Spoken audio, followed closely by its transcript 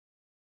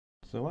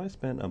So I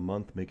spent a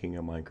month making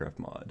a Minecraft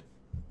mod.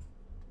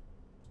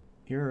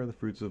 Here are the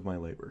fruits of my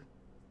labor.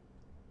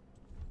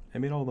 I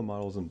made all the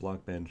models in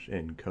Blockbench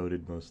and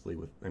coded mostly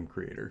with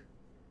mCreator.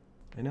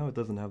 I know it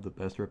doesn't have the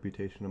best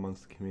reputation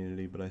amongst the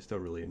community, but I still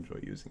really enjoy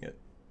using it.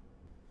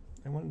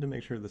 I wanted to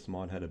make sure this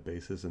mod had a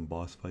basis in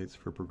boss fights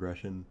for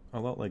progression, a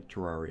lot like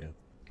Terraria.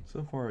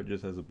 So far it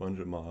just has a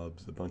bunch of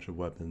mobs, a bunch of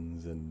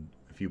weapons, and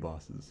a few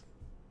bosses.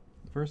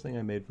 The first thing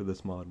I made for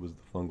this mod was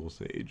the Fungal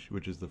Sage,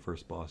 which is the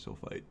first boss you'll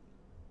fight.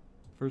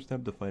 First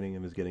step to fighting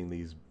him is getting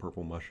these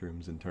purple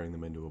mushrooms and turning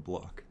them into a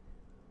block.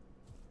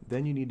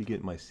 Then you need to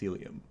get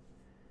mycelium.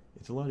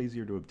 It's a lot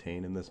easier to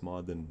obtain in this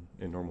mod than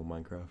in normal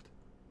Minecraft.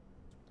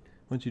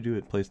 Once you do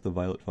it, place the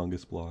violet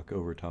fungus block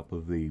over top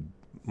of the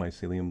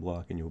mycelium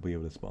block and you'll be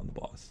able to spawn the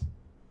boss.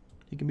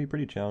 He can be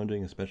pretty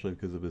challenging, especially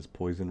because of his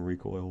poison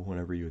recoil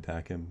whenever you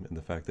attack him and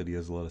the fact that he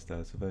has a lot of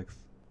status effects.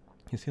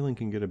 His healing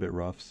can get a bit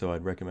rough, so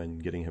I'd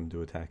recommend getting him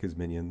to attack his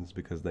minions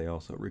because they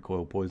also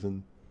recoil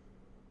poison.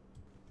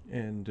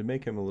 And to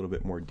make him a little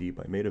bit more deep,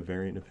 I made a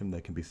variant of him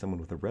that can be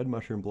summoned with a red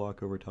mushroom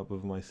block over top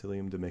of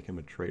mycelium to make him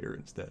a trader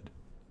instead.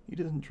 He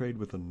doesn't trade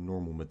with a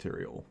normal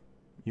material.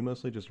 You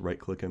mostly just right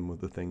click him with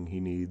the thing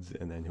he needs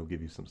and then he'll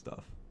give you some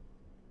stuff.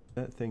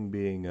 That thing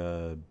being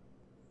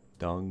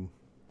dung.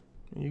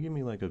 You give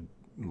me like a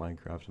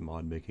Minecraft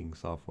mod making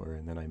software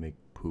and then I make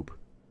poop.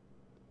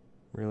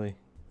 Really?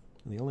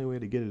 The only way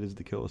to get it is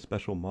to kill a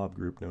special mob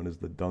group known as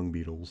the dung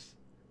beetles.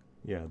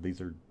 Yeah,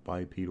 these are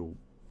bipedal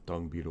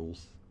dung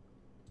beetles.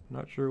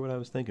 Not sure what I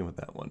was thinking with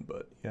that one,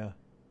 but yeah.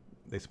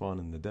 They spawn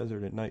in the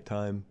desert at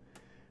nighttime.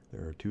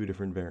 There are two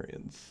different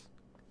variants.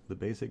 The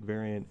basic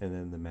variant and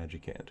then the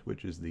Magicant,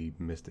 which is the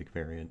mystic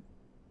variant.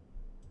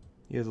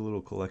 He has a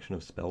little collection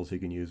of spells he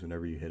can use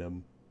whenever you hit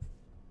him.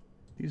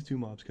 These two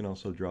mobs can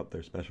also drop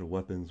their special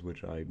weapons,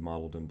 which I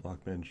modeled in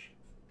Blockbench.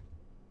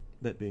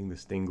 That being the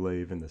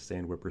Stingglaive and the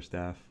Sandwhipper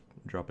Staff,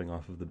 dropping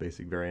off of the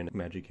basic variant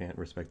Magicant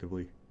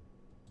respectively.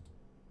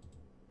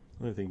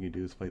 Another thing you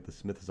do is fight the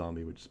Smith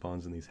Zombie, which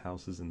spawns in these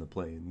houses in the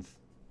plains.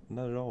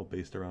 Not at all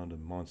based around a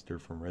monster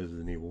from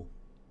Resident Evil.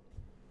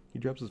 He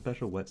drops a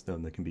special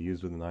whetstone that can be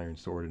used with an iron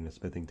sword and a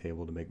smithing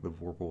table to make the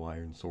Vorpal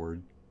Iron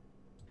Sword.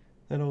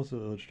 That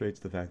also illustrates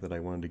the fact that I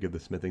wanted to give the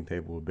smithing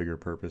table a bigger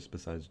purpose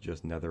besides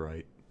just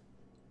netherite.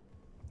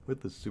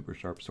 With this super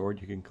sharp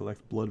sword you can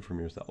collect blood from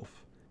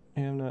yourself.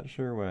 And I'm not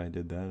sure why I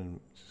did that, and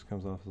it just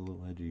comes off as a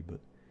little edgy, but...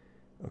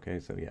 Okay,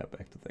 so yeah,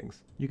 back to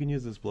things. You can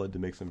use this blood to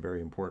make some very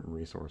important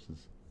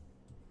resources.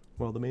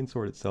 While the main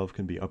sword itself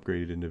can be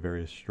upgraded into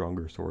various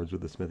stronger swords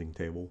with a smithing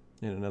table,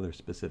 and another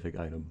specific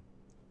item.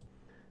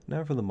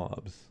 Now for the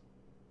mobs.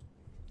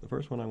 The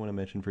first one I want to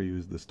mention for you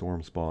is the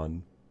Storm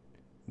Spawn.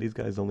 These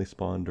guys only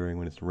spawn during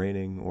when it's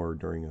raining or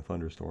during a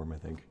thunderstorm, I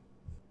think.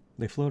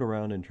 They float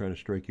around and try to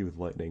strike you with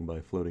lightning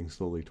by floating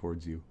slowly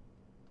towards you.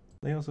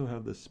 They also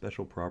have this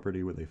special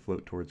property where they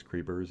float towards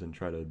creepers and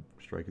try to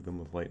strike them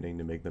with lightning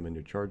to make them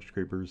into charged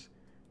creepers.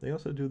 They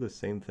also do the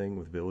same thing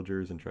with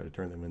villagers and try to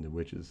turn them into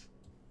witches.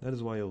 That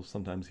is why you'll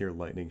sometimes hear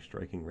lightning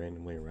striking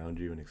randomly around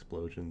you and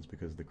explosions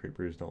because the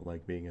creepers don't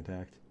like being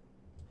attacked.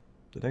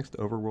 The next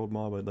overworld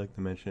mob I'd like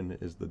to mention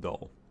is the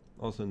Doll,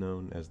 also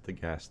known as the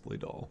Ghastly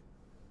Doll.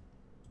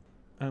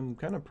 I'm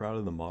kind of proud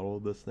of the model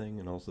of this thing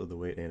and also the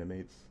way it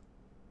animates.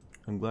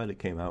 I'm glad it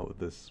came out with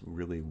this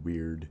really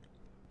weird,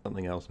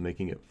 something else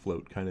making it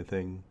float kind of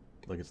thing,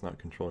 like it's not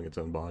controlling its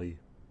own body.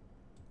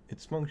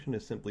 Its function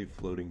is simply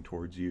floating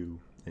towards you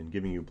and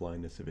giving you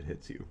blindness if it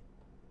hits you.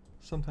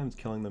 Sometimes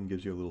killing them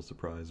gives you a little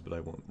surprise, but I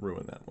won't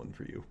ruin that one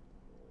for you.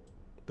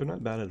 They're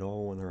not bad at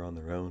all when they're on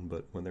their own,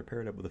 but when they're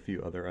paired up with a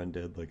few other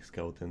undead like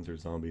skeletons or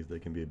zombies, they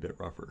can be a bit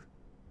rougher.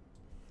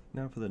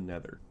 Now for the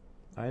Nether.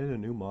 I added a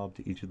new mob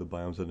to each of the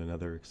biomes of the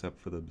Nether except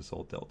for the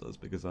Basalt Deltas,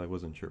 because I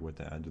wasn't sure what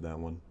to add to that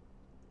one.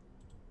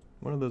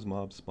 One of those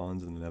mobs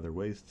spawns in the Nether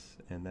Wastes,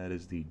 and that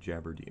is the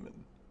Jabber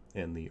Demon,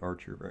 and the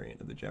Archer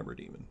variant of the Jabber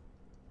Demon.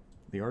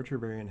 The Archer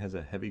variant has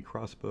a heavy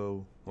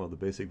crossbow, while the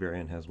basic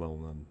variant has,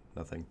 well,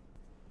 nothing.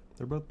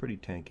 They're both pretty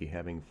tanky,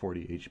 having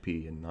 40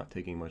 HP and not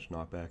taking much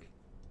knockback.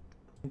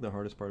 I think the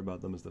hardest part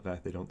about them is the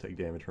fact they don't take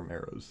damage from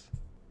arrows.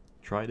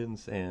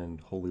 Tridents and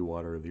holy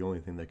water are the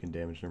only thing that can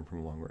damage them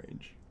from long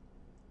range.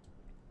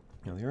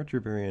 Now the Archer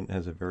variant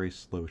has a very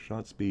slow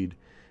shot speed,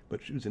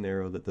 but shoots an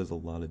arrow that does a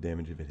lot of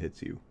damage if it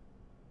hits you.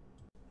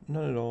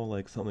 Not at all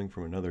like something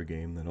from another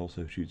game that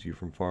also shoots you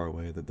from far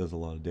away that does a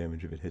lot of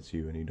damage if it hits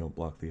you and you don't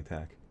block the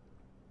attack.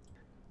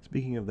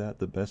 Speaking of that,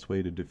 the best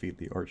way to defeat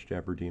the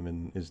Archjabber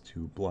Demon is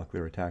to block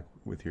their attack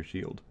with your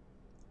shield.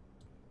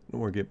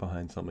 Or get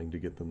behind something to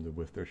get them to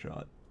whiff their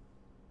shot.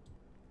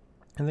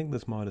 I think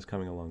this mod is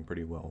coming along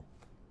pretty well.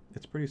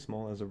 It's pretty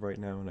small as of right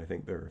now, and I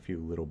think there are a few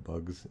little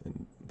bugs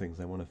and things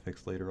I want to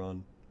fix later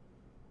on.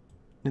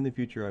 In the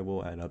future I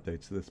will add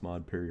updates to this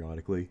mod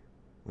periodically,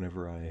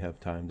 whenever I have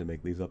time to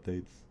make these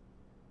updates.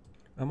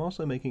 I'm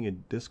also making a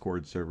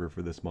Discord server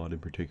for this mod in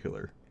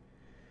particular.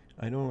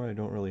 I know I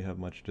don't really have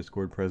much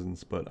Discord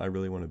presence, but I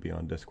really want to be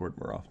on Discord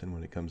more often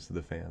when it comes to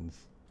the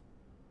fans.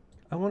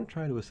 I want to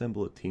try to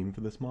assemble a team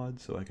for this mod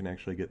so I can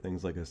actually get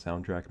things like a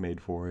soundtrack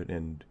made for it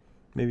and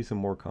maybe some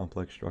more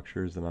complex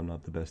structures that I'm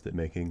not the best at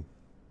making.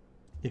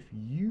 If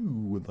you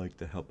would like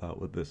to help out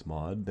with this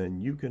mod,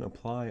 then you can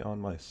apply on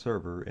my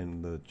server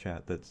in the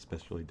chat that's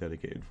specially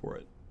dedicated for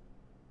it.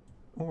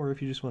 Or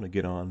if you just want to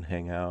get on,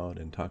 hang out,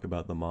 and talk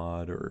about the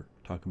mod, or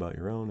talk about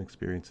your own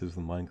experiences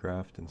with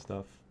Minecraft and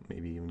stuff,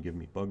 maybe even give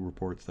me bug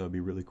reports, that would be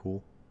really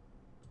cool.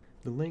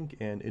 The link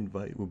and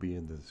invite will be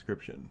in the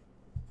description.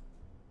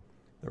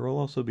 There will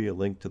also be a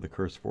link to the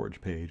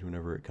CurseForge page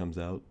whenever it comes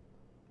out,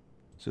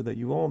 so that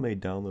you all may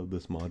download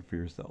this mod for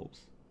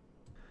yourselves.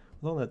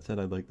 With all that said,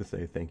 I'd like to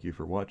say thank you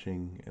for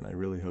watching, and I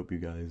really hope you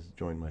guys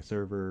join my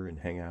server and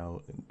hang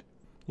out,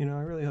 and,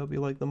 I really hope you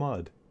like the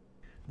mod.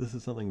 This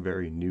is something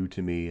very new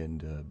to me,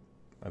 and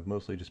I've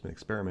mostly just been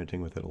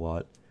experimenting with it a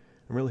lot.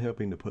 I'm really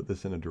hoping to put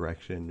this in a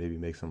direction, maybe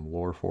make some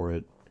lore for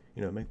it,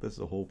 make this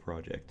a whole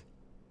project.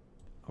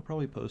 I'll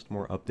probably post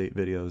more update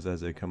videos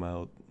as they come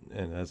out,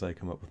 and as I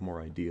come up with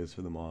more ideas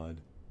for the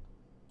mod.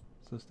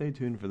 So stay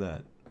tuned for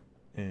that.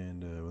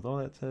 And with all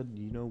that said,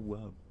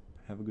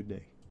 have a good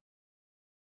day.